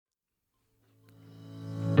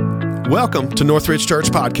Welcome to Northridge Church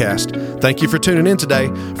Podcast. Thank you for tuning in today.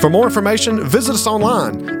 For more information, visit us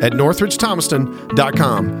online at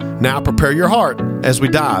northridgethomaston.com. Now prepare your heart as we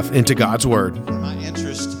dive into God's Word. My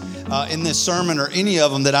interest in this sermon or any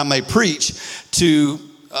of them that I may preach to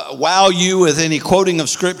wow you with any quoting of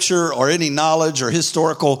Scripture or any knowledge or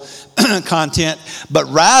historical content, but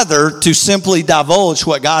rather to simply divulge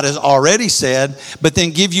what God has already said, but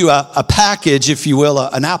then give you a package, if you will,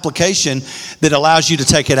 an application that allows you to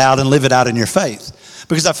take it out and live it out in your faith.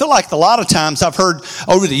 Because I feel like a lot of times I've heard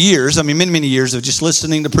over the years, many years of just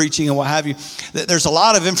listening to preaching and what have you, that there's a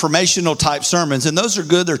lot of informational type sermons, and those are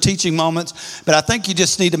good, they're teaching moments, but I think you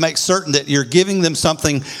just need to make certain that you're giving them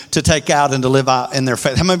something to take out and to live out in their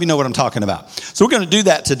faith. How many of you know what I'm talking about? So we're going to do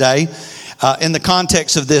that today in the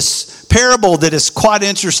context of this parable that is quite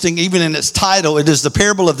interesting, even in its title. It is the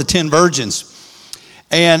parable of the 10 virgins,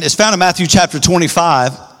 and it's found in Matthew chapter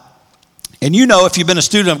 25. And you know, if you've been a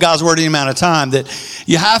student of God's Word any amount of time, that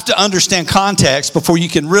you have to understand context before you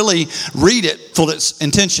can really read it for its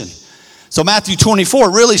intention. So Matthew 24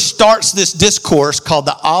 really starts this discourse called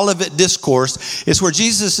the Olivet Discourse. It's where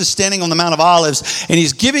Jesus is standing on the Mount of Olives, and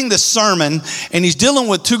he's giving this sermon, and he's dealing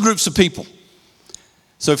with two groups of people.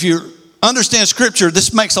 So if you understand Scripture,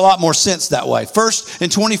 this makes a lot more sense that way. First, in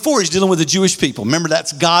 24, he's dealing with the Jewish people. Remember,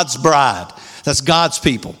 that's God's bride. That's God's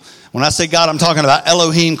people. When I say God, I'm talking about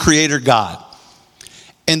Elohim, Creator God.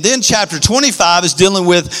 And then chapter 25 is dealing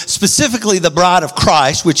with specifically the bride of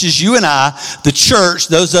Christ, which is you and I, the church,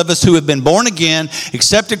 those of us who have been born again,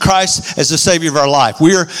 accepted Christ as the Savior of our life.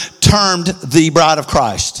 We are termed the bride of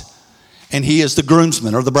Christ, and he is the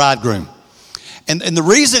groomsman or the bridegroom. And the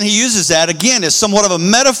reason he uses that, again, is somewhat of a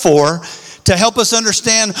metaphor to help us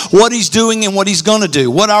understand what he's doing and what he's going to do,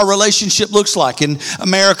 what our relationship looks like. In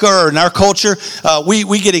America or in our culture,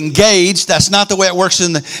 we get engaged. That's not the way it works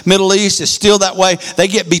in the Middle East. It's still that way. They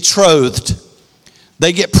get betrothed.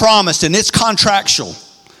 They get promised, and it's contractual.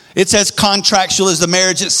 It's as contractual as the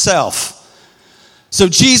marriage itself. So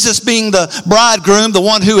Jesus being the bridegroom, the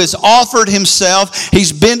one who has offered himself,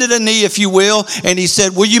 he's bended a knee, if you will, and he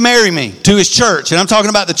said, "Will you marry me?" to his church. And I'm talking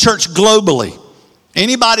about the church globally.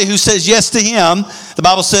 Anybody who says yes to him, the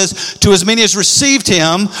Bible says, to as many as received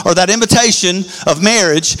him, or that invitation of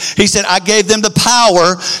marriage, he said, I gave them the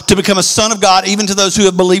power to become a son of God, even to those who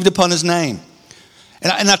have believed upon his name.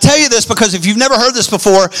 And I tell you this because if you've never heard this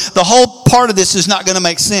before, the whole part of this is not going to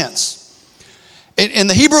make sense. In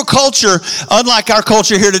the Hebrew culture, unlike our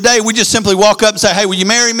culture here today, we just simply walk up and say, hey, will you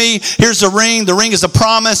marry me? Here's the ring. The ring is a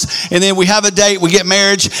promise. And then we have a date, we get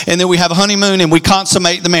marriage, and then we have a honeymoon, and we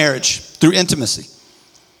consummate the marriage through intimacy.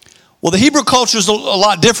 Well, the Hebrew culture is a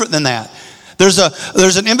lot different than that. There's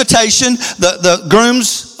an invitation.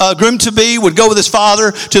 The groom-to-be would go with his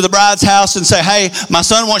father to the bride's house and say, hey, my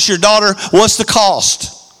son wants your daughter. What's the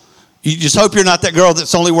cost? You just hope you're not that girl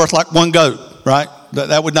that's only worth like one goat, right?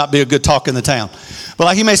 That would not be a good talk in the town. But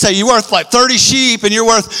like he may say, you're worth like 30 sheep and you're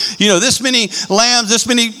worth, this many lambs, this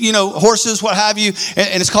many, horses, what have you.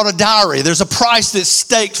 And it's called a dowry. There's a price that's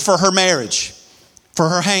staked for her marriage. For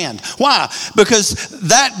her hand. Why? Because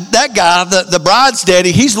that guy, the bride's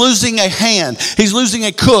daddy, he's losing a hand. He's losing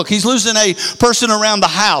a cook. He's losing a person around the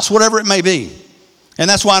house, whatever it may be. And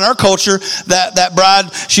that's why in our culture, that bride,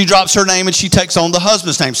 she drops her name and she takes on the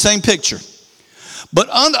husband's name. Same picture. But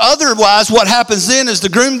otherwise, what happens then is the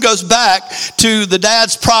groom goes back to the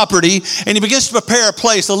dad's property and he begins to prepare a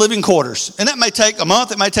place, the living quarters. And that may take a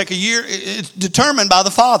month, it may take a year. It's determined by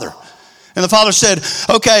the father. And the father said,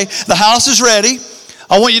 okay, the house is ready.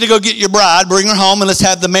 I want you to go get your bride, bring her home, and let's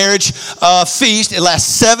have the marriage feast. It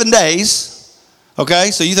lasts 7 days.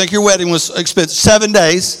 Okay, so you think your wedding was expensive. 7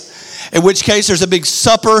 days, in which case there's a big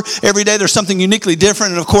supper every day. There's something uniquely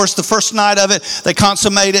different. And of course, the first night of it, they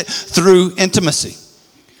consummate it through intimacy.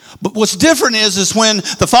 But what's different is when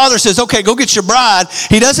the father says, okay, go get your bride,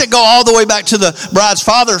 he doesn't go all the way back to the bride's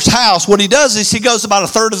father's house. What he does is he goes about a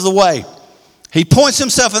third of the way. He points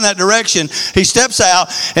himself in that direction. He steps out,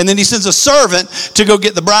 and then he sends a servant to go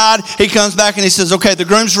get the bride. He comes back, and he says, okay, the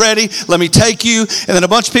groom's ready. Let me take you. And then a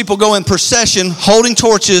bunch of people go in procession holding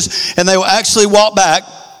torches, and they will actually walk back.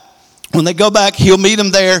 When they go back, he'll meet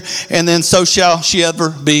them there, and then so shall she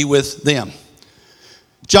ever be with them.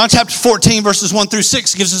 John chapter 14, verses 1 through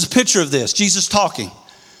 6 gives us a picture of this. Jesus talking.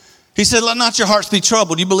 He said, let not your hearts be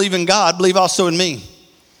troubled. You believe in God, believe also in me.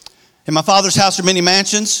 In my Father's house are many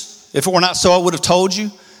mansions. If it were not so, I would have told you.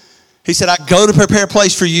 He said, I go to prepare a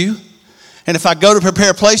place for you. And if I go to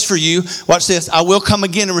prepare a place for you, watch this, I will come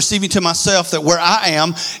again and receive you to myself, that where I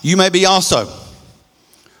am, you may be also.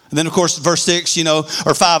 And then, of course, verse 6,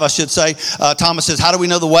 or 5, I should say, Thomas says, how do we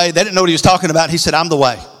know the way? They didn't know what he was talking about. He said, I'm the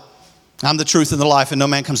way. I'm the truth and the life, and no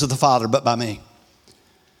man comes to the Father but by me.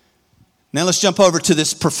 Now let's jump over to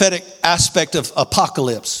this prophetic aspect of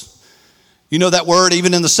apocalypse. You know that word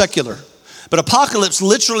even in the secular. But apocalypse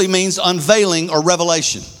literally means unveiling or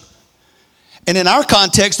revelation. And in our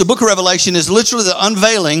context, the book of Revelation is literally the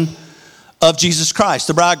unveiling of Jesus Christ,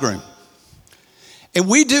 the bridegroom. And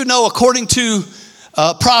we do know, according to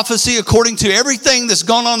prophecy, according to everything that's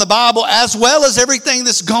gone on in the Bible, as well as everything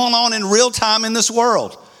that's gone on in real time in this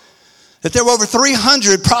world, that there were over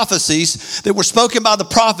 300 prophecies that were spoken by the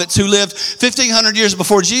prophets who lived 1,500 years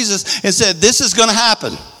before Jesus and said, this is going to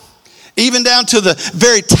happen. Even down to the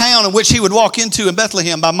very town in which he would walk into in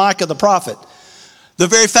Bethlehem by Micah the prophet. The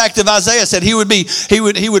very fact of Isaiah said he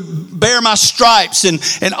would bear my stripes and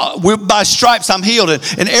by stripes I'm healed.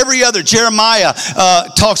 And every other, Jeremiah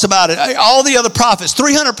talks about it. All the other prophets,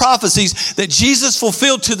 300 prophecies that Jesus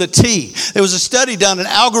fulfilled to the T. There was a study done, an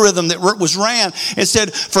algorithm that was ran and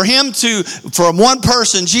said for one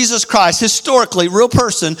person, Jesus Christ, historically, real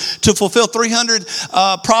person, to fulfill 300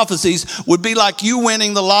 prophecies would be like you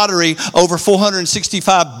winning the lottery over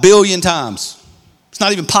 465 billion times. It's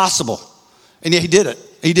not even possible. And yet he did it.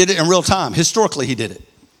 He did it in real time. Historically, he did it.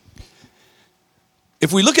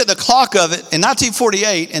 If we look at the clock of it, in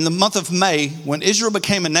 1948, in the month of May, when Israel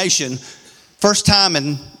became a nation, first time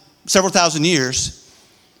in several thousand years,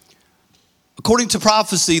 according to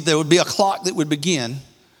prophecy, there would be a clock that would begin.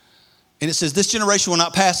 And it says, this generation will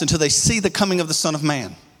not pass until they see the coming of the Son of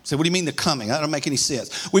Man. So what do you mean the coming? That don't make any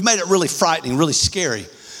sense. We've made it really frightening, really scary.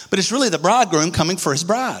 But it's really the bridegroom coming for his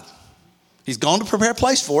bride. He's gone to prepare a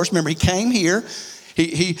place for us. Remember, he came here.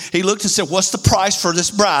 He looked and said, what's the price for this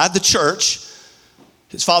bride, the church?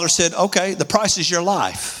 His father said, okay, the price is your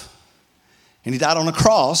life. And he died on a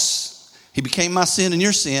cross. He became my sin and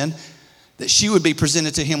your sin, that she would be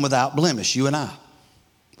presented to him without blemish, you and I,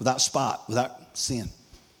 without spot, without sin.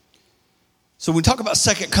 So when we talk about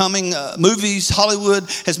second coming, movies, Hollywood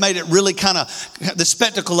has made it really kind of the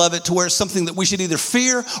spectacle of it to where it's something that we should either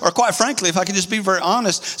fear or, quite frankly, if I can just be very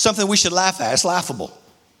honest, something we should laugh at. It's laughable.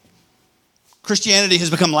 Christianity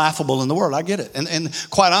has become laughable in the world. I get it. And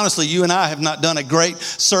quite honestly, you and I have not done a great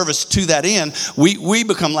service to that end. We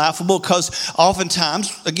become laughable because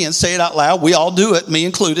oftentimes, again, say it out loud, we all do it, me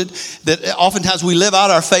included, that oftentimes we live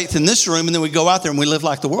out our faith in this room and then we go out there and we live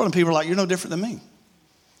like the world and people are like, you're no different than me.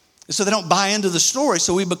 So they don't buy into the story,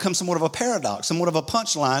 so we become somewhat of a paradox, somewhat of a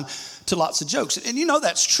punchline to lots of jokes. And you know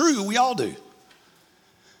that's true, we all do.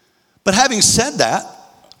 But having said that,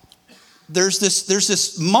 there's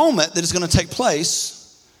this moment that is going to take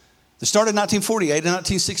place that started in 1948 and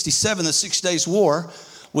 1967. The 6 Days War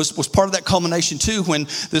was part of that culmination too, when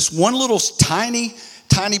this one little tiny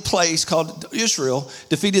place called Israel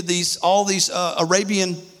defeated all these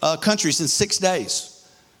Arabian countries in 6 days.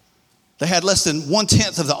 They had less than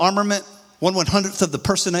 1/10 of the armament, 1/100th of the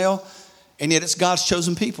personnel, and yet it's God's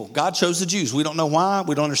chosen people. God chose the Jews. We don't know why.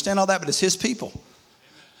 We don't understand all that, but it's his people.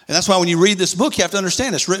 And that's why when you read this book, you have to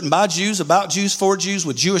understand it's written by Jews, about Jews, for Jews,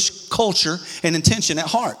 with Jewish culture and intention at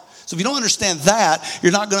heart. So if you don't understand that,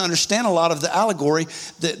 you're not going to understand a lot of the allegory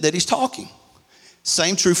that he's talking.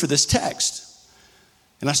 Same true for this text.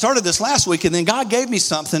 And I started this last week, and then God gave me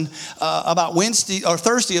something about Wednesday or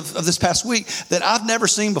Thursday of this past week that I've never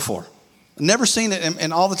seen before. Never seen it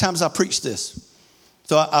in all the times I preached this.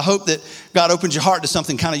 So I hope that God opens your heart to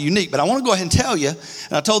something kind of unique. But I want to go ahead and tell you,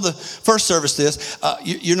 and I told the first service this,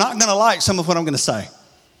 you're not going to like some of what I'm going to say.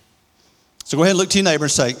 So go ahead and look to your neighbor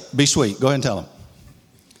and say, be sweet. Go ahead and tell him.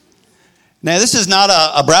 Now, this is not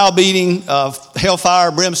a browbeating, hellfire,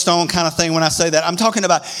 brimstone kind of thing when I say that. I'm talking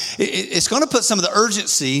about, it's going to put some of the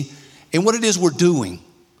urgency in what it is we're doing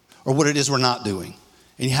or what it is we're not doing.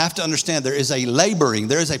 And you have to understand there is a laboring,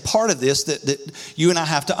 there is a part of this that you and I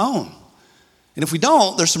have to own. And if we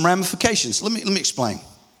don't, there's some ramifications. Let me explain.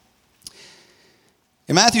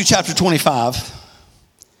 In Matthew chapter 25,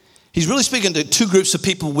 he's really speaking to two groups of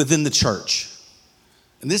people within the church.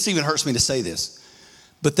 And this even hurts me to say this.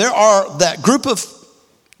 But there are that group of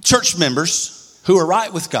church members who are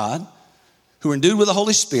right with God, who are endued with the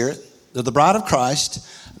Holy Spirit. They're the bride of Christ.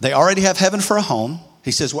 They already have heaven for a home.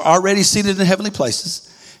 He says, we're already seated in heavenly places.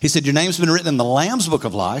 He said, your name's been written in the Lamb's book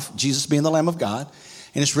of life, Jesus being the Lamb of God,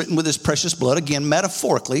 and it's written with his precious blood, again,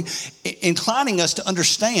 metaphorically, inclining us to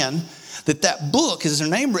understand that book, is their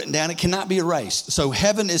name written down, it cannot be erased. So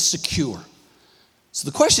heaven is secure. So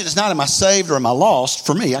the question is not, am I saved or am I lost?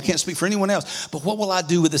 For me, I can't speak for anyone else, but what will I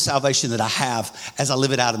do with the salvation that I have as I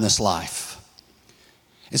live it out in this life?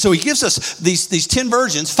 And so he gives us these 10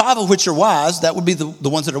 virgins, 5 of which are wise. That would be the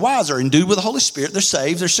ones that are wise, are endued with the Holy Spirit. They're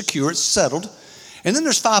saved, they're secure, it's settled. And then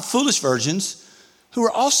there's 5 foolish virgins who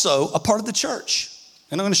are also a part of the church.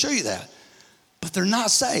 And I'm going to show you that. But they're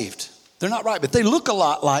not saved. They're not right. But they look a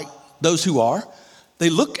lot like those who are. They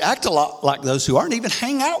act a lot like those who are, and even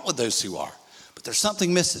hang out with those who are. But there's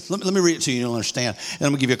something missing. Let me read it to you, you'll understand. And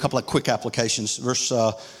I'm going to give you a couple of quick applications. Verse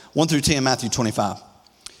 1 through 10, Matthew 25.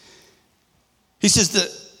 He says that,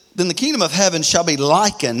 then the kingdom of heaven shall be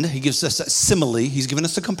likened. He gives us that simile. He's given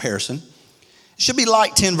us a comparison. It should be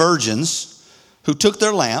like 10 virgins who took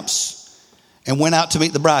their lamps and went out to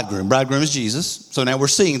meet the bridegroom. Bridegroom is Jesus. So now we're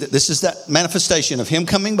seeing that this is that manifestation of him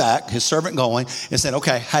coming back, his servant going, and saying,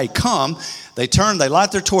 okay, hey, come. They turn, they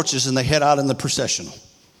light their torches, and they head out in the processional.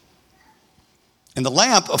 And the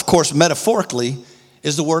lamp, of course, metaphorically,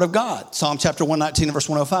 is the word of God. Psalm chapter 119 and verse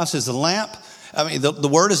 105 says, the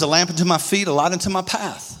word is a lamp unto my feet, a light unto my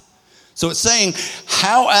path. So it's saying,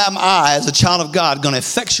 how am I, as a child of God, going to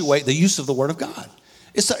effectuate the use of the word of God?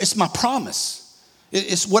 It's my promise.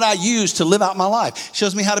 It's what I use to live out my life. It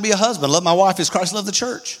shows me how to be a husband. Love my wife as Christ loved the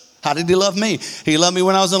church. How did he love me? He loved me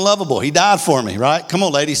when I was unlovable. He died for me, right? Come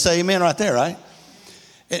on, ladies, say amen right there, right?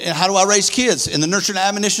 And how do I raise kids? In the nurture and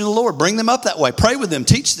admonition of the Lord. Bring them up that way. Pray with them.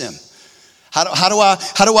 Teach them. How do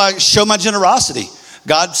I show my generosity?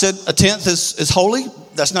 God said a tenth is holy.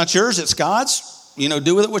 That's not yours. It's God's.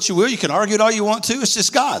 Do with it what you will. You can argue it all you want to. It's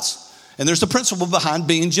just God's. And there's a principle behind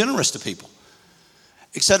being generous to people,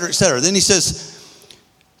 et cetera, et cetera. Then he says,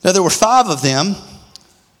 now there were 5 of them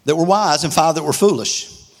that were wise and 5 that were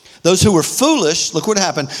foolish. Those who were foolish, look what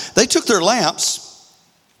happened. They took their lamps.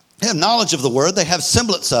 They have knowledge of the word. They have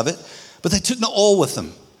semblance of it, but they took no oil with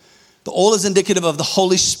them. The oil is indicative of the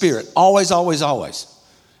Holy Spirit. Always, always, always.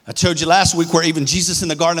 I told you last week where even Jesus in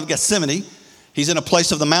the Garden of Gethsemane, he's in a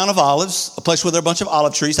place of the Mount of Olives, a place where there are a bunch of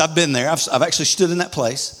olive trees. I've been there. I've actually stood in that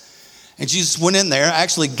place. And Jesus went in there.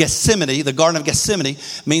 Actually, Gethsemane, the Garden of Gethsemane,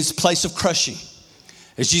 means place of crushing.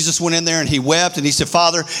 As Jesus went in there and he wept and he said,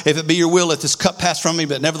 Father, if it be your will, let this cup pass from me,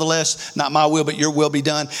 but nevertheless, not my will, but your will be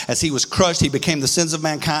done. As he was crushed, he became the sins of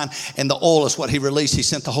mankind, and the oil is what he released. He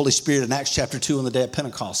sent the Holy Spirit in Acts chapter 2 on the day of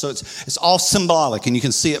Pentecost. So it's all symbolic, and you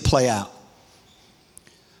can see it play out.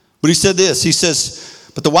 But he said this, he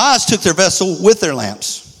says, but the wise took their vessel with their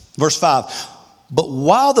lamps. Verse 5, but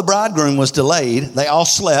while the bridegroom was delayed, they all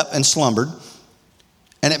slept and slumbered.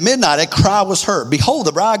 And at midnight a cry was heard, behold,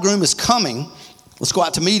 the bridegroom is coming. Let's go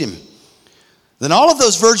out to meet him. Then all of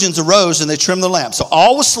those virgins arose and they trimmed their lamps. So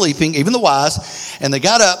all was sleeping, even the wise, and they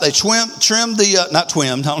got up, they trimmed I don't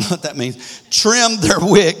know what that means, trimmed their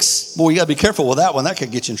wicks. Boy, you got to be careful with that one. That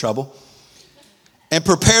could get you in trouble. And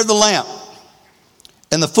prepared the lamp.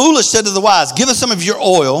 And the foolish said to the wise, give us some of your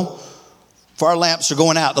oil, for our lamps are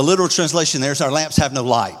going out. The literal translation there is our lamps have no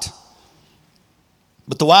light.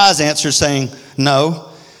 But the wise answered, saying, no,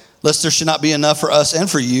 lest there should not be enough for us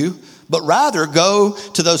and for you, but rather go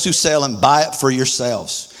to those who sell and buy it for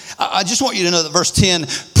yourselves. I just want you to know that verse 10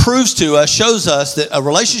 proves to us, shows us that a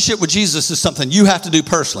relationship with Jesus is something you have to do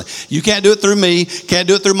personally. You can't do it through me, can't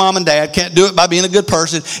do it through mom and dad, can't do it by being a good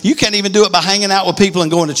person. You can't even do it by hanging out with people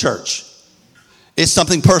and going to church. It's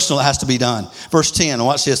something personal that has to be done. Verse 10,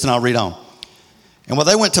 watch this and I'll read on. And when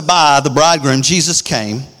they went to buy the bridegroom, Jesus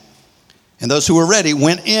came, and those who were ready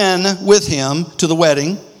went in with him to the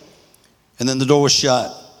wedding, and then the door was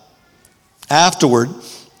shut. Afterward,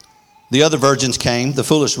 the other virgins came, the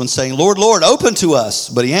foolish ones, saying, Lord, Lord, open to us.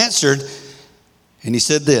 But he answered, and he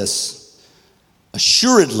said this,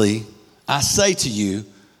 assuredly, I say to you,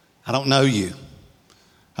 I don't know you.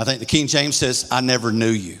 I think the King James says, I never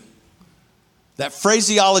knew you. That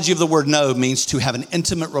phraseology of the word know means to have an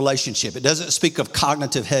intimate relationship. It doesn't speak of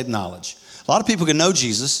cognitive head knowledge. A lot of people can know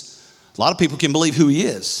Jesus. A lot of people can believe who he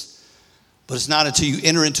is. But it's not until you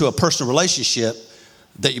enter into a personal relationship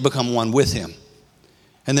that you become one with him.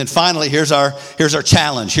 And then finally, here's our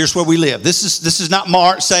challenge. Here's where we live. This is not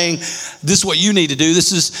Mark saying, this is what you need to do.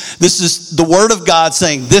 This is the word of God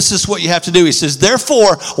saying, this is what you have to do. He says,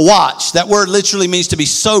 therefore, watch. That word literally means to be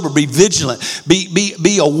sober, be vigilant,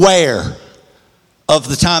 be aware of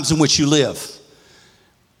the times in which you live.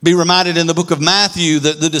 Be reminded in the book of Matthew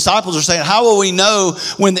that the disciples are saying, how will we know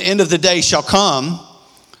when the end of the day shall come?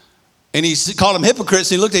 And he called them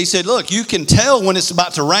hypocrites. And he looked at it, he said, look, you can tell when it's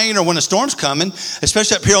about to rain or when a storm's coming,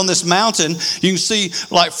 especially up here on this mountain. You can see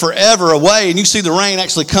like forever away, and you see the rain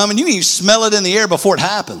actually coming. You can even smell it in the air before it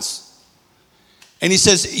happens. And he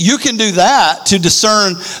says, you can do that to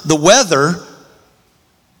discern the weather.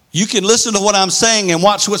 You can listen to what I'm saying and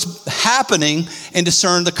watch what's happening and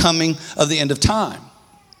discern the coming of the end of time.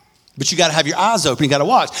 But you got to have your eyes open. You got to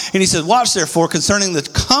watch. And he says, watch therefore concerning the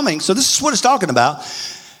coming. So this is what it's talking about.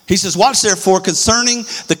 He says, watch therefore concerning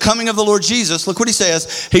the coming of the Lord Jesus. Look what he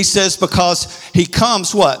says. He says, because he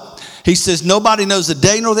comes what? He says, nobody knows the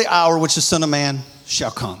day nor the hour which the Son of Man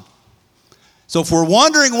shall come. So if we're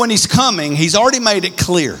wondering when he's coming, he's already made it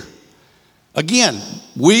clear. Again,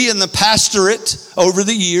 we in the pastorate over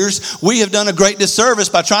the years, we have done a great disservice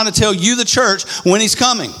by trying to tell you, the church, when he's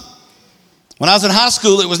coming. When I was in high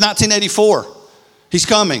school, it was 1984. He's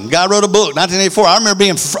coming. Guy wrote a book, 1984. I remember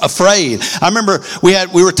being afraid. I remember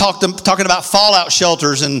we were talking about fallout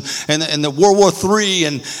shelters and the World War III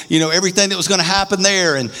and everything that was going to happen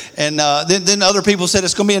there. And then other people said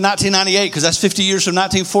it's going to be in 1998 because that's 50 years from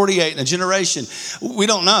 1948 in a generation. We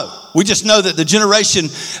don't know. We just know that the generation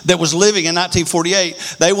that was living in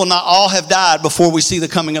 1948, they will not all have died before we see the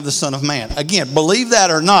coming of the Son of Man. Again, believe that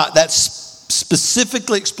or not, that's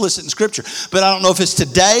specifically explicit in Scripture. But I don't know if it's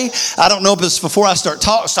today. I don't know if it's before I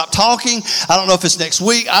stop talking. I don't know if it's next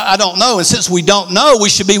week. I don't know. And since we don't know, we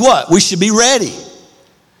should be what? We should be ready.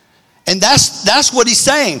 And that's what he's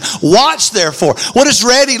saying. Watch, therefore. What does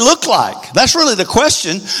ready look like? That's really the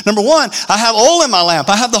question. Number one, I have oil in my lamp.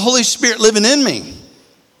 I have the Holy Spirit living in me.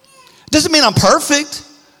 It doesn't mean I'm perfect.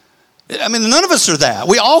 I mean, none of us are that.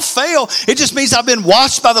 We all fail. It just means I've been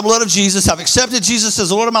washed by the blood of Jesus. I've accepted Jesus as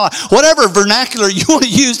the Lord of my life. Whatever vernacular you want to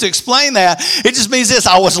use to explain that, it just means this.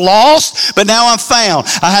 I was lost, but now I'm found.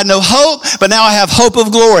 I had no hope, but now I have hope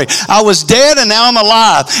of glory. I was dead, and now I'm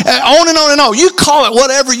alive. On and on and on. You call it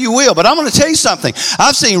whatever you will, but I'm going to tell you something.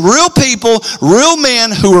 I've seen real people, real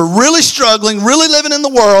men who are really struggling, really living in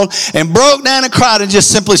the world, and broke down and cried and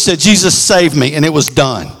just simply said, Jesus, save me, and it was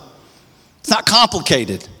done. It's not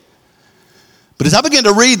complicated. But as I begin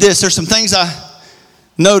to read this, there's some things I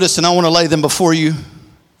noticed, and I want to lay them before you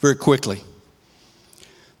very quickly.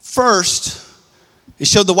 First, it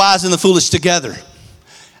showed the wise and the foolish together.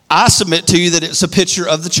 I submit to you that it's a picture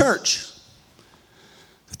of the church.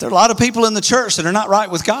 That there are a lot of people in the church that are not right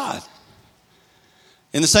with God.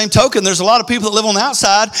 In the same token, there's a lot of people that live on the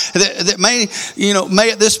outside that may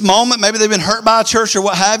at this moment, maybe they've been hurt by a church or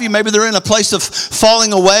what have you. Maybe they're in a place of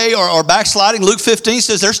falling away or backsliding. Luke 15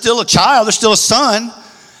 says they're still a child. They're still a son.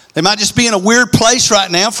 They might just be in a weird place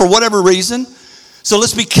right now for whatever reason. So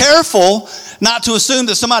let's be careful not to assume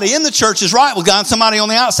that somebody in the church is right with God and somebody on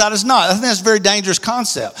the outside is not. I think that's a very dangerous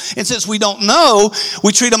concept. And since we don't know,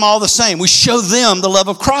 we treat them all the same. We show them the love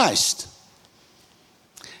of Christ.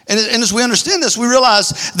 And as we understand this, we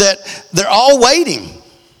realize that they're all waiting.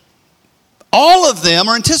 All of them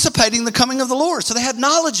are anticipating the coming of the Lord. So they had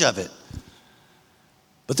knowledge of it.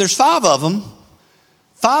 But there's 5 of them.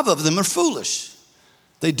 5 of them are foolish.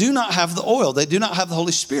 They do not have the oil. They do not have the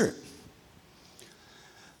Holy Spirit.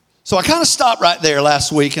 So I kind of stopped right there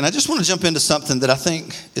last week, and I just want to jump into something that I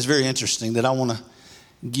think is very interesting that I want to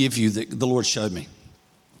give you that the Lord showed me.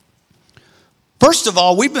 First of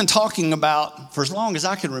all, we've been talking about, for as long as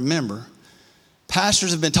I can remember, pastors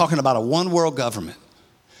have been talking about a one world government.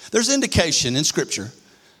 There's indication in Scripture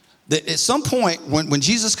that at some point when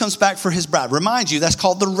Jesus comes back for his bride, remind you, that's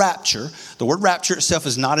called the rapture. The word rapture itself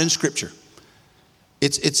is not in Scripture.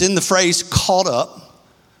 It's in the phrase caught up,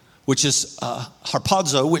 which is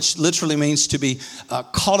harpazo, which literally means to be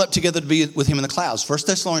caught up together to be with him in the clouds. 1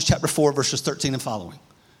 Thessalonians chapter 4, verses 13 and following.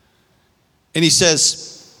 And he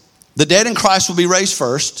says, the dead in Christ will be raised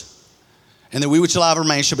first, and then we which alive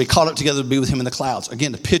remain shall be caught up together to be with him in the clouds.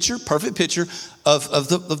 Again, the picture, perfect picture of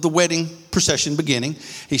the wedding procession beginning.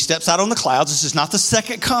 He steps out on the clouds. This is not the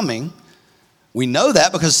second coming. We know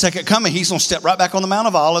that because the second coming, he's going to step right back on the Mount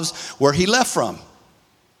of Olives where he left from.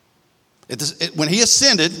 When he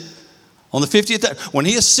ascended, on the 50th day, when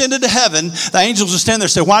he ascended to heaven, the angels will stand there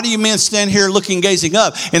and say, why do you men stand here looking, gazing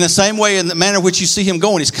up? In the same way, in the manner in which you see him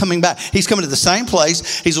going, he's coming back. He's coming to the same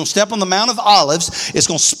place. He's going to step on the Mount of Olives. It's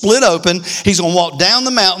going to split open. He's going to walk down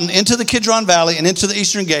the mountain into the Kidron Valley and into the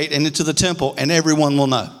eastern gate and into the temple, and everyone will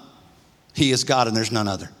know he is God and there's none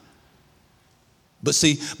other. But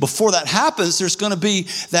see, before that happens, there's going to be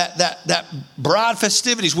that bride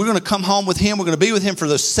festivities. We're going to come home with him. We're going to be with him for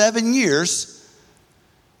those 7 years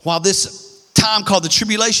while this time called the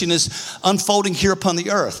tribulation is unfolding here upon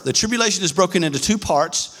the earth. The tribulation is broken into 2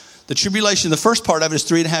 parts. The tribulation, the first part of it is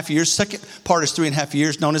 3.5 years. Second part is 3.5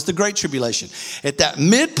 years, known as the Great Tribulation. At that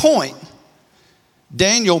midpoint,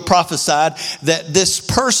 Daniel prophesied that this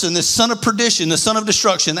person, this son of perdition, the son of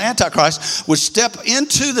destruction, the Antichrist, would step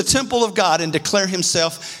into the temple of God and declare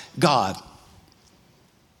himself God.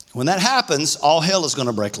 When that happens, all hell is going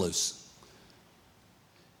to break loose.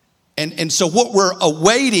 And so what we're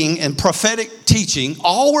awaiting in prophetic teaching,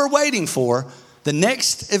 all we're waiting for, the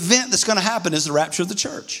next event that's going to happen is the rapture of the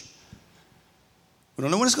church. We don't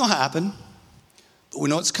know when it's going to happen, but we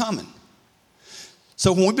know it's coming.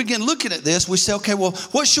 So when we begin looking at this, we say, okay, well,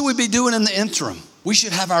 what should we be doing in the interim? We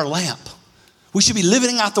should have our lamp. We should be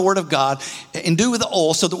living out the word of God and do with the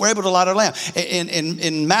oil so that we're able to light our lamp.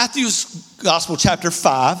 In Matthew's gospel, chapter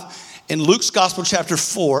 5, in Luke's gospel, chapter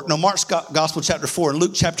 4, Mark's gospel, chapter 4, and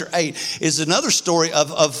Luke, chapter 8, is another story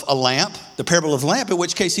of a lamp, the parable of the lamp, in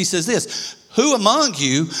which case he says this: who among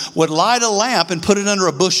you would light a lamp and put it under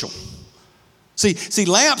a bushel? See,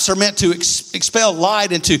 lamps are meant to expel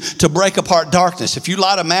light and to break apart darkness. If you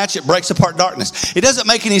light a match, it breaks apart darkness. It doesn't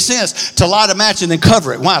make any sense to light a match and then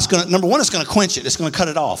cover it. Why? Number one, it's going to quench it. It's going to cut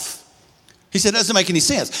it off. He said it doesn't make any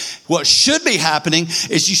sense. What should be happening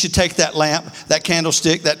is you should take that lamp, that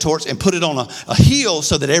candlestick, that torch, and put it on a hill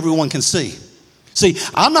so that everyone can see. See,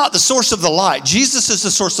 I'm not the source of the light. Jesus is the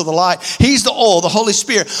source of the light. He's the oil, the Holy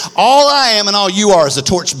Spirit. All I am and all you are is a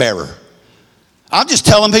torch bearer. I'm just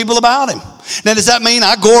telling people about him. Now, does that mean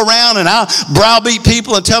I go around and I browbeat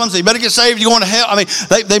people and tell them, you better get saved, you're going to hell? I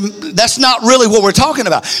mean, that's not really what we're talking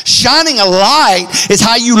about. Shining a light is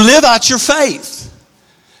how you live out your faith.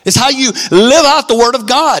 It's how you live out the word of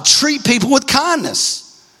God. Treat people with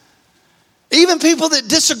kindness. Even people that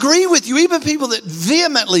disagree with you, even people that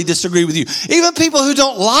vehemently disagree with you, even people who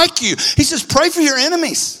don't like you. He says, pray for your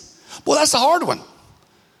enemies. Boy, that's a hard one.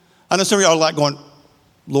 I know some of y'all are like going,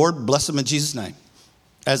 Lord, bless them in Jesus' name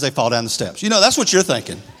as they fall down the steps. You know, that's what you're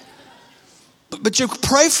thinking. But you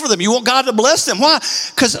pray for them. You want God to bless them. Why?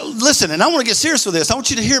 Because, listen, and I want to get serious with this. I want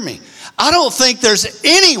you to hear me. I don't think there's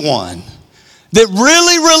anyone that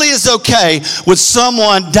really is okay with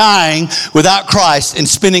someone dying without Christ and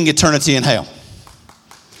spending eternity in hell.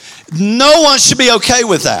 No one should be okay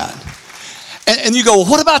with that. And you go, well,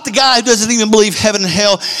 what about the guy who doesn't even believe heaven and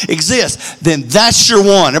hell exist? Then that's your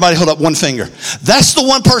one. Everybody hold up one finger. That's the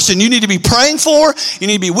one person you need to be praying for. You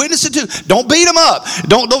need to be witnessing to. Don't beat them up.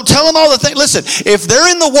 Don't tell them all the things. Listen, if they're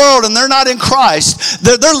in the world and they're not in Christ,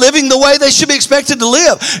 they're living the way they should be expected to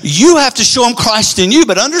live. You have to show them Christ in you.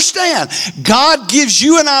 But understand, God gives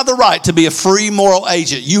you and I the right to be a free moral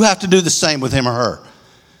agent. You have to do the same with him or her.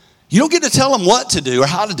 You don't get to tell them what to do or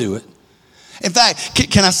how to do it. In fact,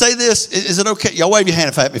 can I say this? Is it okay? Y'all wave your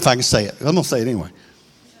hand if I can say it. I'm going to say it anyway.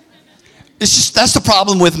 That's the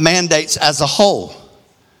problem with mandates as a whole.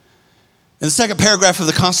 In the second paragraph of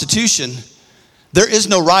the Constitution, there is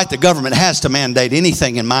no right the government has to mandate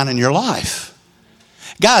anything in mine and your life.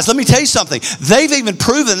 Guys, let me tell you something. They've even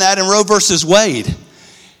proven that in Roe versus Wade.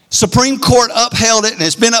 Supreme Court upheld it, and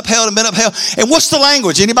it's been upheld and been upheld. And what's the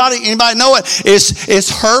language? Anybody know it?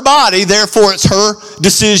 It's her body, therefore it's her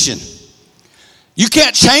decision. You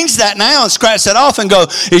can't change that now and scratch that off and go,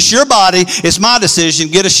 it's your body, it's my decision,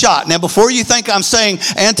 get a shot. Now, before you think I'm saying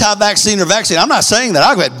anti-vaccine or vaccine, I'm not saying that.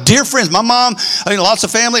 I've got dear friends, my mom, lots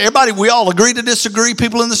of family, everybody, we all agree to disagree,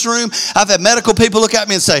 people in this room. I've had medical people look at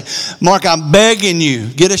me and say, Mark, I'm begging you,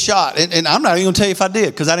 get a shot. And I'm not even going to tell you if I did,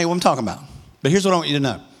 because that ain't what I'm talking about. But here's what I want you to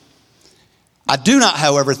know. I do not,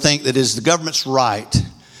 however, think that it is the government's right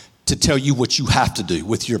to tell you what you have to do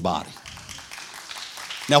with your body.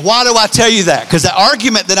 Now, why do I tell you that? Because the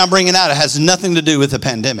argument that I'm bringing out has nothing to do with the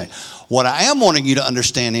pandemic. What I am wanting you to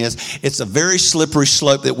understand is it's a very slippery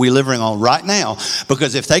slope that we're living on right now.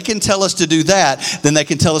 Because if they can tell us to do that, then they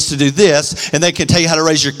can tell us to do this. And they can tell you how to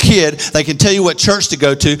raise your kid. They can tell you what church to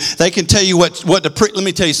go to. They can tell you what to preach. Let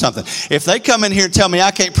me tell you something. If they come in here and tell me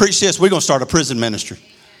I can't preach this, we're going to start a prison ministry.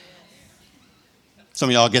 Some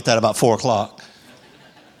of y'all get that about 4 o'clock.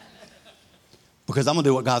 Because I'm going to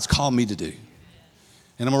do what God's called me to do.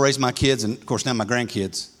 And I'm going to raise my kids, and of course now my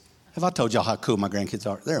grandkids. Have I told y'all how cool my grandkids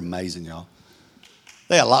are? They're amazing, y'all.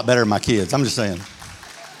 They're a lot better than my kids. I'm just saying.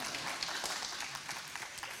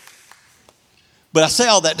 But I say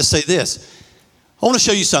all that to say this. I want to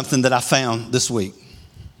show you something that I found this week.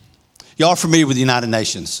 Y'all are familiar with the United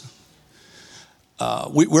Nations.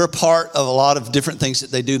 We're a part of a lot of different things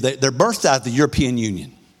that they do. They're birthed out of the European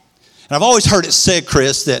Union. And I've always heard it said,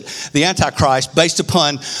 Chris, that the Antichrist, based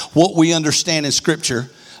upon what we understand in Scripture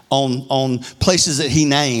on places that he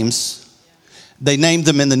names, they named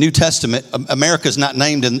them in the New Testament. America's not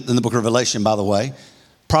named in the book of Revelation, by the way,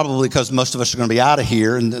 probably because most of us are going to be out of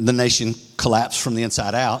here and the nation collapsed from the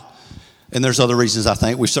inside out. And there's other reasons, I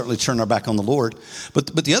think. We've certainly turned our back on the Lord.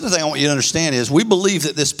 But the other thing I want you to understand is we believe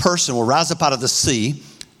that this person will rise up out of the sea.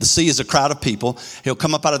 The sea is a crowd of people. He'll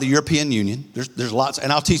come up out of the European Union. There's lots,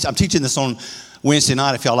 and I'm teaching this on Wednesday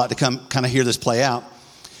night if y'all like to come kind of hear this play out.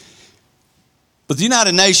 But the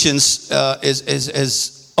United Nations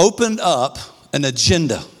has opened up an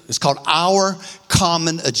agenda. It's called Our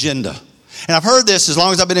Common Agenda. And I've heard this as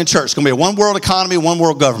long as I've been in church. It's going to be a one world economy, one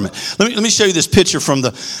world government. Let me show you this picture from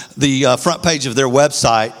the front page of their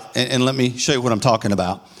website, and let me show you what I'm talking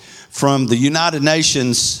about. From the United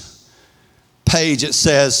Nations page, it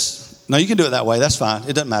says, no, you can do it that way. That's fine.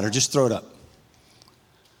 It doesn't matter. Just throw it up.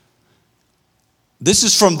 This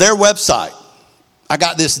is from their website. I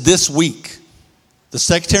got this week. The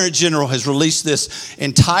Secretary General has released this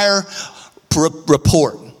entire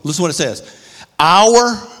report. Listen to what it says.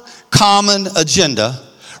 Our Common Agenda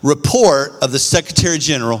report of the Secretary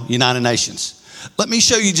General, United Nations. Let me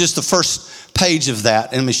show you just the first page of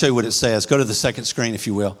that, and let me show you what it says. Go to the second screen, if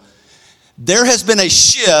you will. There has been a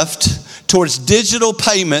shift towards digital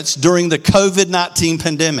payments during the COVID-19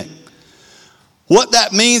 pandemic. What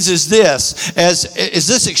that means is this, is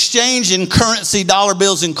this exchange in currency, dollar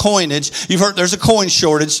bills and coinage. You've heard there's a coin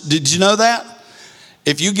shortage. Did you know that?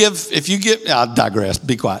 If you give, I'll digress,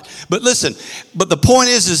 be quiet. But listen, but the point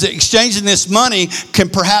is that exchanging this money can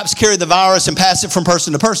perhaps carry the virus and pass it from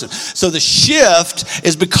person to person. So the shift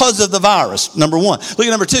is because of the virus, number one. Look at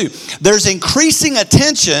number two. There's increasing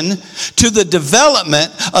attention to the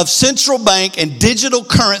development of central bank and digital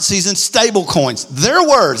currencies and stable coins. Their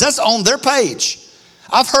words, that's on their page.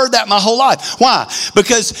 I've heard that my whole life. Why?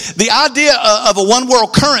 Because the idea of a one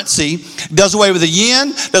world currency does away with the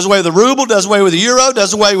yen, does away with the ruble, does away with the euro,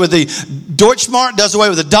 does away with the Deutschmark, does away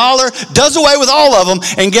with the dollar, does away with all of them.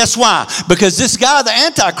 And guess why? Because this guy, the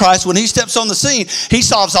Antichrist, when he steps on the scene, he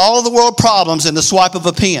solves all of the world problems in the swipe of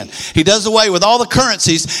a pen. He does away with all the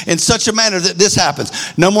currencies in such a manner that this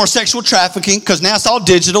happens. No more sexual trafficking, because now it's all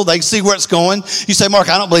digital. They can see where it's going. You say, Mark,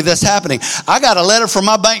 I don't believe that's happening. I got a letter from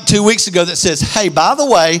my bank 2 weeks ago that says, hey, by the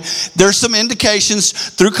way, there's some indications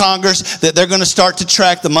through Congress that they're going to start to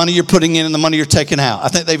track the money you're putting in and the money you're taking out. I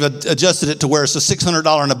think they've adjusted it to where it's a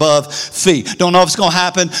 $600 and above fee. Don't know if it's going to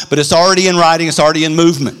happen, but it's already in writing. It's already in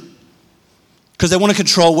movement because they want to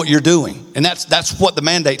control what you're doing. And that's what the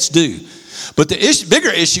mandates do. But the bigger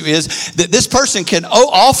issue is that this person can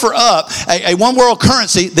offer up a one world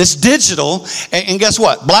currency that's digital. And guess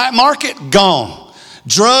what? Black market, gone.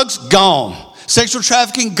 Drugs, gone. Sexual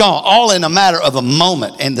trafficking, gone, all in a matter of a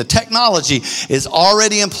moment. And the technology is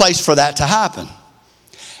already in place for that to happen.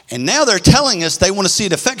 And now they're telling us they want to see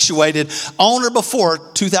it effectuated on or before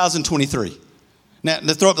 2023. Now,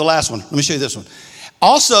 throw up the last one. Let me show you this one.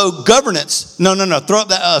 Also, governance. No. Throw up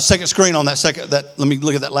that second screen on that let me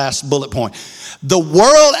look at that last bullet point. The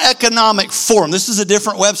World Economic Forum. This is a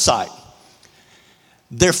different website.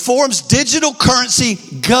 Their forum's Digital Currency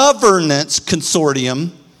Governance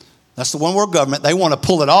Consortium. That's the one world government. They want to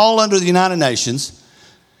pull it all under the United Nations,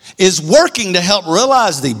 is working to help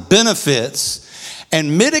realize the benefits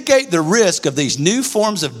and mitigate the risk of these new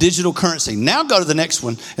forms of digital currency. Now go to the next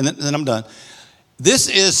one, and then I'm done. This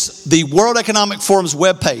is the World Economic Forum's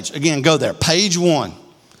webpage. Again, go there. Page 1.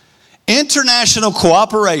 International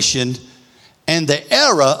cooperation and the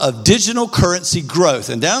era of digital currency growth.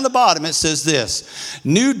 And down at the bottom it says this: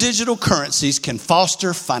 new digital currencies can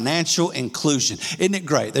foster financial inclusion. Isn't it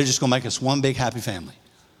great? They're just going to make us one big happy family.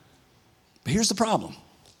 But here's the problem.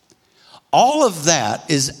 All of that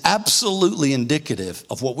is absolutely indicative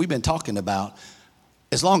of what we've been talking about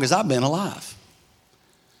as long as I've been alive.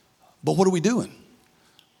 But what are we doing?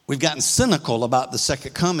 We've gotten cynical about the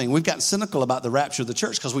second coming. We've gotten cynical about the rapture of the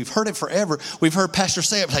church because we've heard it forever. We've heard pastors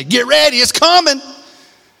say, get ready, it's coming.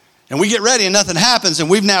 And we get ready and nothing happens, and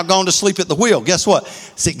we've now gone to sleep at the wheel. Guess what?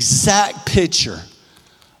 It's the exact picture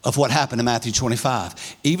of what happened in Matthew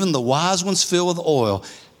 25. Even the wise ones filled with oil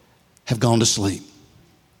have gone to sleep.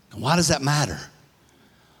 And why does that matter?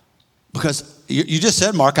 Because you just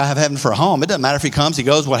said, Mark, I have heaven for a home. It doesn't matter if he comes, he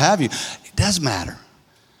goes, what have you. It does matter.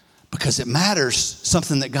 Because it matters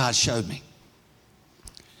something that God showed me.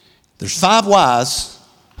 There's 5 wise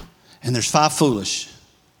and there's 5 foolish.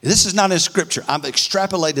 This is not in Scripture. I've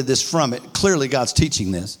extrapolated this from it. Clearly God's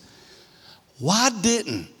teaching this. Why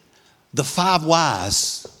didn't the 5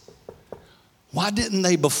 wise, why didn't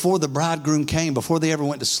they, before the bridegroom came, before they ever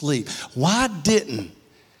went to sleep, why didn't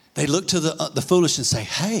they look to the foolish and say,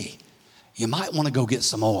 hey, you might want to go get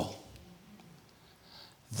some oil?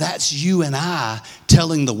 That's you and I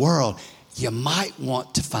telling the world, you might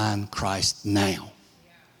want to find Christ now.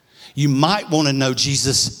 You might want to know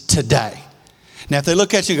Jesus today. Now, if they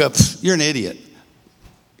look at you and go, you're an idiot,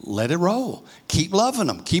 let it roll. Keep loving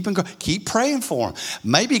them. Keep praying for them.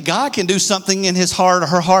 Maybe God can do something in his heart or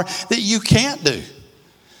her heart that you can't do.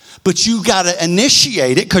 But you got to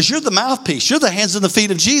initiate it because you're the mouthpiece. You're the hands and the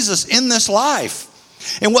feet of Jesus in this life.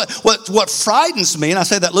 And what frightens me, and I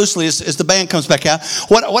say that loosely as the band comes back out,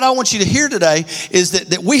 what I want you to hear today is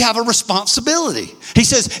that we have a responsibility. He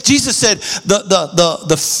says, Jesus said,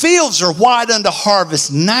 the fields are wide unto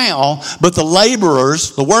harvest now, but the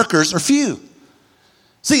laborers, the workers, are few.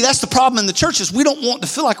 See, that's the problem in the church is we don't want to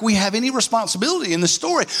feel like we have any responsibility in the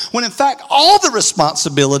story, when in fact all the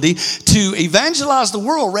responsibility to evangelize the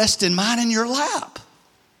world rests in mine and your lap.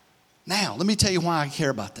 Now, let me tell you why I care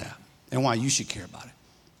about that. and why you should care about it.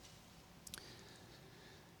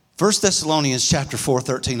 1 Thessalonians chapter 4,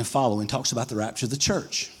 13 and following talks about the rapture of the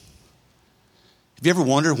church. Have you ever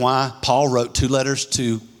wondered why Paul wrote 2 letters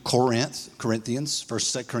to Corinthians,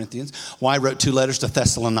 1st, 2nd Corinthians? Why he wrote 2 letters to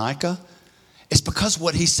Thessalonica? It's because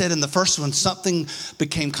what he said in the first one, something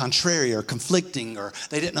became contrary or conflicting, or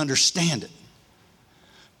they didn't understand it.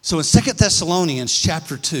 So in 2 Thessalonians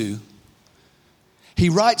chapter 2, he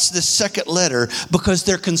writes this second letter because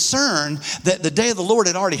they're concerned that the day of the Lord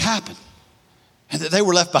had already happened and that they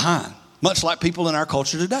were left behind, much like people in our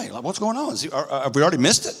culture today. Like, what's going on? Have we already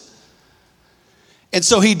missed it? And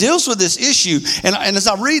so he deals with this issue. And as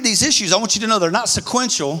I read these issues, I want you to know they're not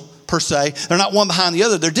sequential per se. They're not one behind the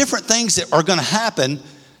other. They're different things that are going to happen,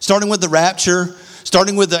 starting with the rapture,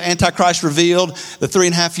 starting with the Antichrist revealed, the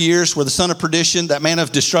 3.5 years where the son of perdition, that man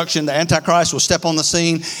of destruction, the Antichrist, will step on the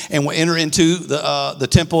scene and will enter into the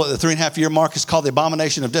temple at the 3.5 year mark. It's called the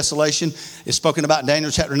abomination of desolation. It's spoken about in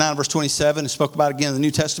Daniel chapter 9, verse 27. It's spoken about again in the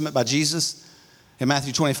New Testament by Jesus in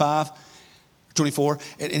Matthew 25, 24.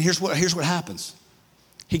 And here's what happens.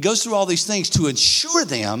 He goes through all these things to ensure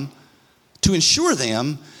them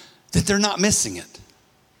that they're not missing it.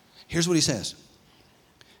 Here's what he says.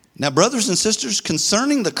 Now, brothers and sisters,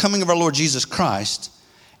 concerning the coming of our Lord Jesus Christ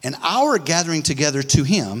and our gathering together to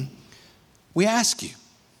him, we ask you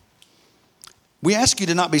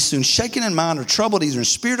to not be soon shaken in mind or troubled either in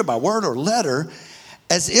spirit or by word or letter,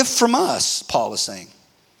 as if from us, Paul is saying,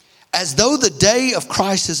 as though the day of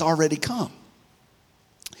Christ has already come.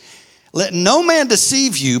 Let no man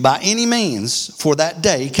deceive you by any means, for that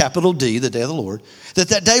day, capital D, the day of the Lord,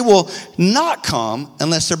 that day will not come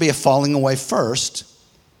unless there be a falling away first.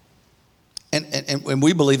 And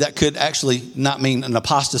we believe that could actually not mean an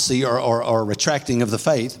apostasy or retracting of the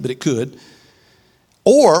faith, but it could.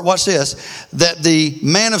 Or, watch this, that the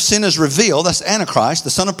man of sin is revealed, that's Antichrist, the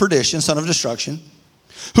son of perdition, son of destruction,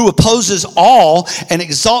 who opposes all and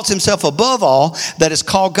exalts himself above all that is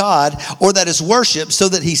called God or that is worshiped, so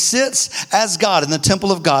that he sits as God in the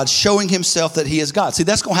temple of God, showing himself that he is God. See,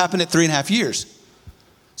 that's going to happen at 3.5 years.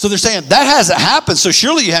 So they're saying that hasn't happened, so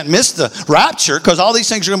surely you hadn't missed the rapture, because all these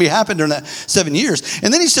things are going to be happening during that 7 years.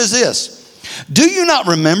 And then he says this, do you not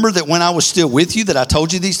remember that when I was still with you that I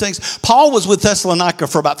told you these things? Paul was with Thessalonica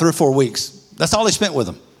for about 3 or 4 weeks. That's all he spent with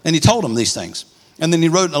them. And he told them these things. And then he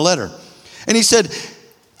wrote in a letter. And he said,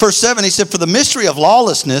 verse 7, he said, for the mystery of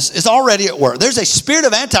lawlessness is already at work. There's a spirit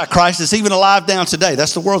of Antichrist that's even alive down today.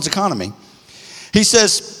 That's the world's economy. He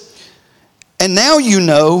says, and now you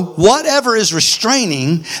know whatever is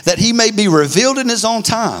restraining, that he may be revealed in his own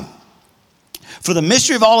time. For the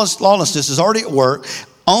mystery of lawlessness is already at work.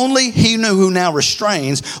 Only he who now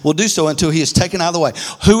restrains will do so until he is taken out of the way.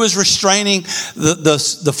 Who is restraining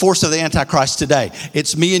the force of the Antichrist today?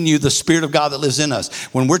 It's me and you, the Spirit of God that lives in us.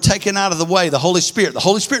 When we're taken out of the way, the Holy Spirit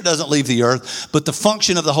doesn't leave the earth, but the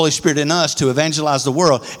function of the Holy Spirit in us to evangelize the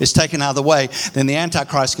world is taken out of the way. Then the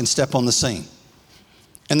Antichrist can step on the scene.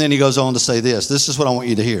 And then he goes on to say this. This is what I want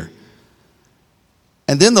you to hear.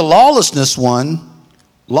 And then the lawless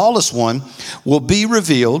one will be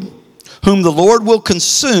revealed, whom the Lord will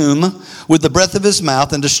consume with the breath of his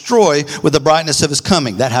mouth and destroy with the brightness of his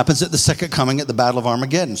coming. That happens at the second coming at the Battle of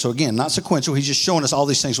Armageddon. So again, not sequential. He's just showing us all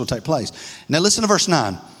these things will take place. Now listen to verse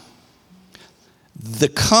 9. The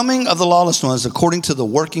coming of the lawless one is according to the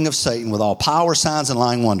working of Satan with all power, signs, and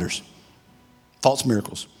lying wonders, false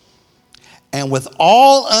miracles, and with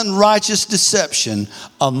all unrighteous deception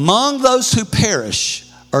among those who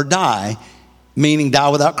perish or die, meaning die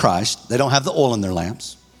without Christ. They don't have the oil in their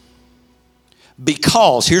lamps.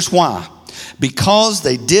 Because, here's why. Because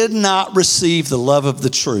they did not receive the love of the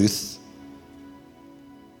truth.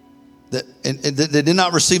 They did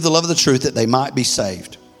not receive the love of the truth that they might be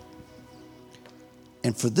saved.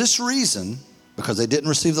 And for this reason, because they didn't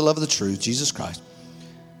receive the love of the truth, Jesus Christ,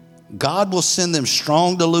 God will send them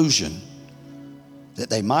strong delusion that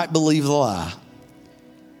they might believe the lie,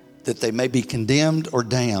 that they may be condemned or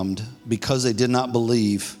damned because they did not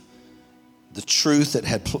believe the truth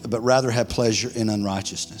but rather had pleasure in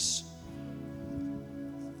unrighteousness.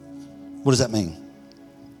 What does that mean?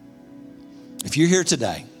 If you're here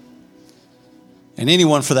today, and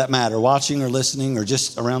anyone for that matter, watching or listening or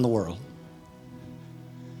just around the world,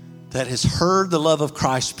 that has heard the love of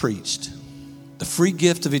Christ preached, the free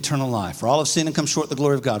gift of eternal life, for all have sinned and come short of the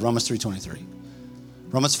glory of God, Romans 3:23.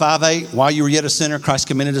 Romans 5:8, while you were yet a sinner, Christ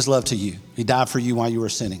commended his love to you. He died for you while you were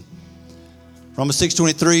sinning. Romans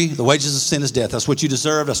 6:23, the wages of sin is death. That's what you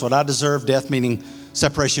deserve. That's what I deserve. Death meaning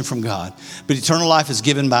separation from God. But eternal life is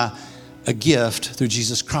given by a gift through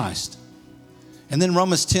Jesus Christ. And then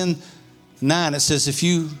Romans 10, 9, it says, if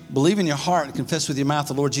you believe in your heart and confess with your mouth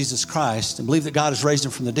the Lord Jesus Christ and believe that God has raised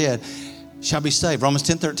him from the dead, shall be saved. Romans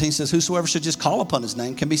 10:13 says, whosoever should just call upon his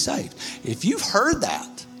name can be saved. If you've heard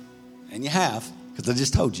that, and you have, because I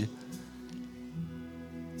just told you,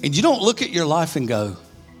 and you don't look at your life and go,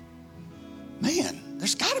 man,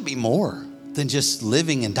 there's got to be more than just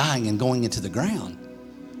living and dying and going into the ground.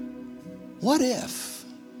 What if?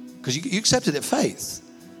 Because you accepted it faith.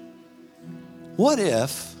 What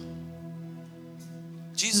if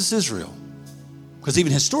Jesus is real? Because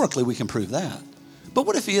even historically we can prove that. But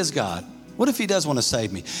what if he is God? What if he does want to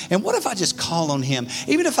save me? And what if I just call on him,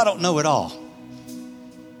 even if I don't know it all?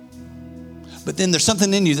 But then there's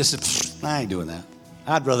something in you that says, I ain't doing that.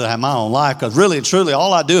 I'd rather have my own life, because really and truly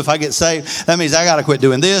all I do if I get saved, that means I got to quit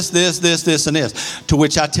doing this, and this. To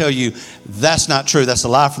which I tell you, that's not true. That's a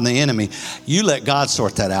lie from the enemy. You let God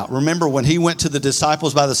sort that out. Remember when he went to the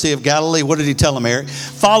disciples by the Sea of Galilee, what did he tell them, Eric?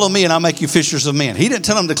 Follow me and I'll make you fishers of men. He didn't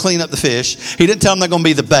tell them to clean up the fish. He didn't tell them they're going to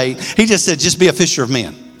be the bait. He just said, just be a fisher of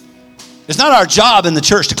men. It's not our job in the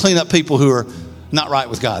church to clean up people who are not right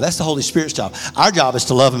with God. That's the Holy Spirit's job. Our job is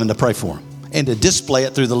to love him and to pray for him and to display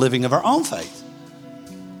it through the living of our own faith.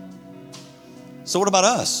 So what about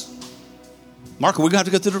us? Mark, are we going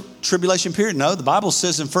to have to go through the tribulation period? No, the Bible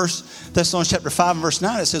says in 1 Thessalonians chapter 5 and verse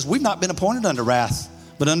 9, it says, we've not been appointed unto wrath,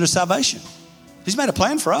 but under salvation. He's made a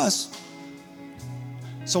plan for us.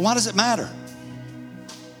 So why does it matter?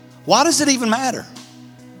 Why does it even matter?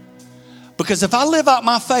 Because if I live out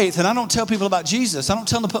my faith and I don't tell people about Jesus, I don't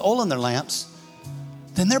tell them to put oil in their lamps,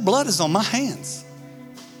 then their blood is on my hands.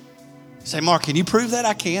 You say, Mark, can you prove that?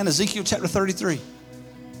 I can. Ezekiel chapter 33.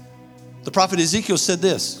 The prophet Ezekiel said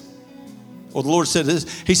this, or the Lord said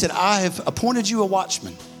this. He said, I have appointed you a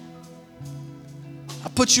watchman. I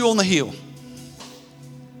put you on the hill.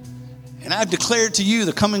 And I've declared to you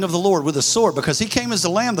the coming of the Lord with a sword, because he came as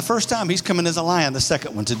a lamb the first time. He's coming as a lion the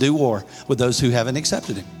second one, to do war with those who haven't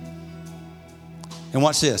accepted him. And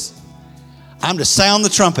watch this. I'm to sound the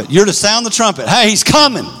trumpet. You're to sound the trumpet. Hey, he's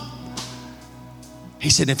coming. He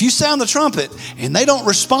said, if you sound the trumpet and they don't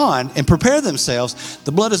respond and prepare themselves,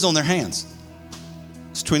 the blood is on their hands.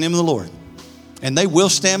 It's between them and the Lord. And they will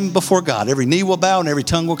stand before God. Every knee will bow and every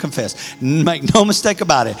tongue will confess. Make no mistake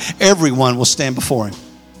about it. Everyone will stand before him.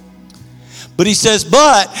 But he says,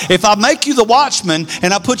 but if I make you the watchman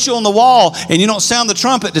and I put you on the wall and you don't sound the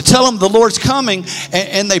trumpet to tell them the Lord's coming,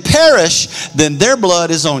 and they perish, then their blood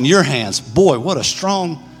is on your hands. Boy, what a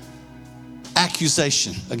strong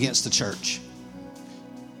accusation against the church.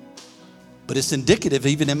 But it's indicative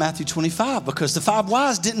even in Matthew 25, because the 5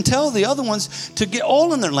 wise didn't tell the other ones to get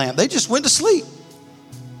oil in their lamp. They just went to sleep.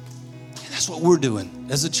 And that's what we're doing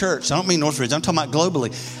as a church. I don't mean Northridge. I'm talking about globally.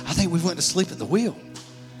 I think we went to sleep at the wheel.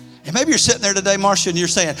 And maybe you're sitting there today, Marcia, and you're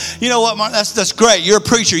saying, you know what, Mark, that's great. You're a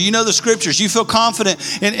preacher. You know the scriptures. You feel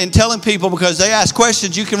confident in telling people because they ask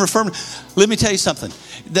questions. You can refer them. Let me tell you something.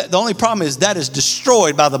 The only problem is that is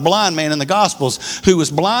destroyed by the blind man in the Gospels who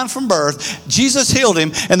was blind from birth. Jesus healed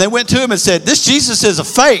him, and they went to him and said, this Jesus is a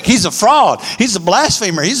fake. He's a fraud. He's a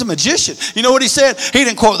blasphemer. He's a magician. You know what he said? He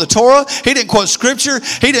didn't quote the Torah. He didn't quote scripture.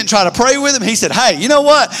 He didn't try to pray with him. He said, hey, you know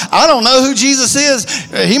what? I don't know who Jesus is.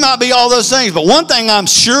 He might be all those things, but one thing I'm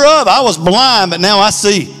sure of, I was blind, but now I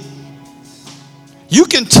see. You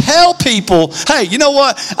can tell people, hey, you know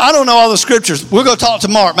what? I don't know all the scriptures. We'll go talk to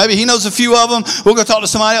Mark. Maybe he knows a few of them. We'll go talk to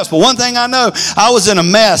somebody else. But one thing I know, I was in a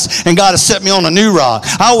mess and God has set me on a new rock.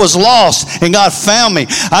 I was lost and God found me.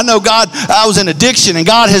 I know God, I was in addiction and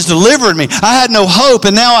God has delivered me. I had no hope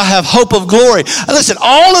and now I have hope of glory. Listen,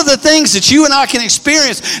 all of the things that you and I can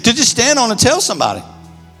experience to just stand on and tell somebody.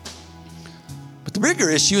 But the bigger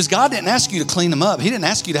issue is God didn't ask you to clean them up. He didn't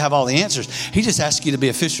ask you to have all the answers. He just asked you to be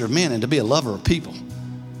a fisher of men and to be a lover of people.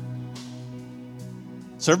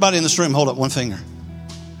 So everybody in this room, hold up one finger.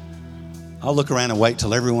 I'll look around and wait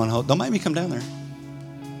till everyone don't make me come down there.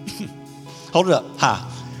 Hold it up high.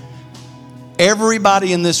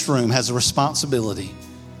 Everybody in this room has a responsibility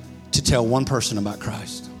to tell one person about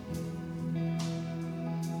Christ.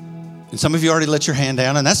 And some of you already let your hand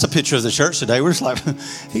down, and that's a picture of the church today. We're just like,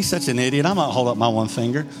 he's such an idiot. I'm not hold up my one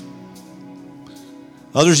finger.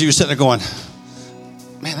 Others of you are sitting there going,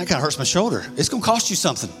 man, that kind of hurts my shoulder. It's going to cost you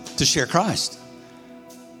something to share Christ.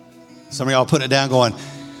 Some of y'all putting it down going,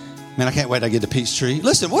 man, I can't wait till I get to Peachtree.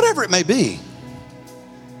 Listen, whatever it may be,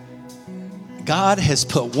 God has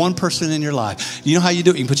put one person in your life. You know how you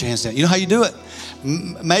do it? You can put your hands down. You know how you do it?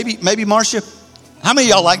 Maybe Marcia, how many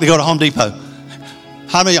of y'all like to go to Home Depot?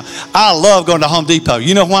 How many of y'all? I love going to Home Depot.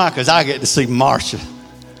 You know why? Because I get to see Marcia.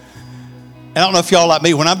 And I don't know if y'all like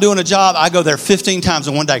me. When I'm doing a job, I go there 15 times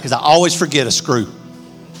in one day because I always forget a screw.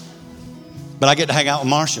 But I get to hang out with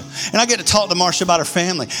Marcia. And I get to talk to Marcia about her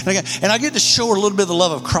family. And I get to show her a little bit of the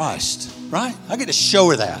love of Christ, right? I get to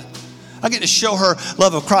show her that. I get to show her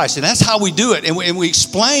love of Christ. And that's how we do it. And we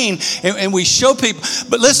explain and we show people.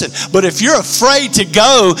 But listen, but if you're afraid to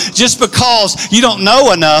go just because you don't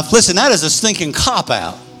know enough, listen, that is a stinking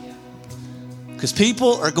cop-out. Because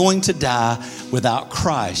people are going to die without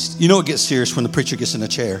Christ. You know it gets serious when the preacher gets in a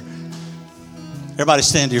chair. Everybody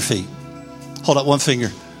stand to your feet. Hold up one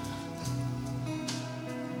finger.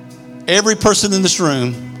 Every person in this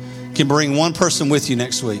room can bring one person with you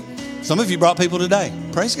next week. Some of you brought people today.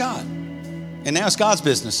 Praise God. And now it's God's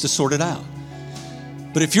business to sort it out.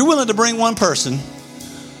 But if you're willing to bring one person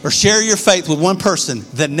or share your faith with one person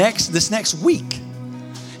this next week,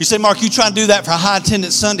 you say, Mark, you trying to do that for a high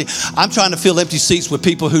attendance Sunday. I'm trying to fill empty seats with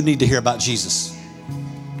people who need to hear about Jesus.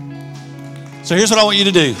 So here's what I want you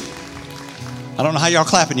to do. I don't know how y'all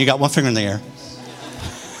clapping. You got one finger in the air.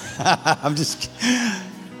 I'm just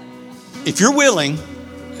if you're willing,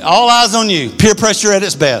 all eyes on you, peer pressure at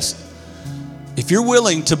its best. If you're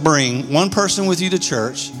willing to bring one person with you to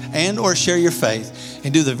church and or share your faith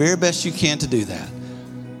and do the very best you can to do that,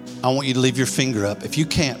 I want you to leave your finger up. If you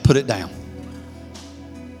can't, put it down.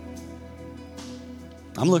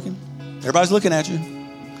 I'm looking. Everybody's looking at you.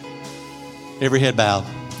 Every head bowed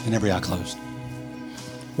and every eye closed.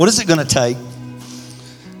 What is it going to take?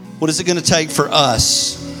 What is it going to take for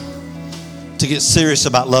us to get serious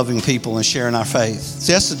about loving people and sharing our faith?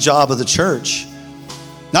 See, that's the job of the church.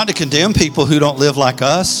 Not to condemn people who don't live like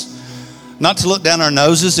us. Not to look down our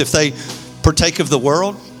noses if they partake of the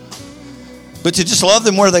world. But to just love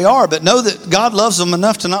them where they are. But know that God loves them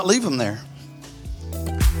enough to not leave them there.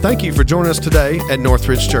 Thank you for joining us today at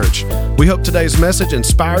Northridge Church. We hope today's message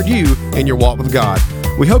inspired you in your walk with God.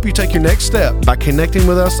 We hope you take your next step by connecting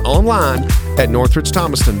with us online at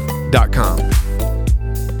northridgethomaston.com.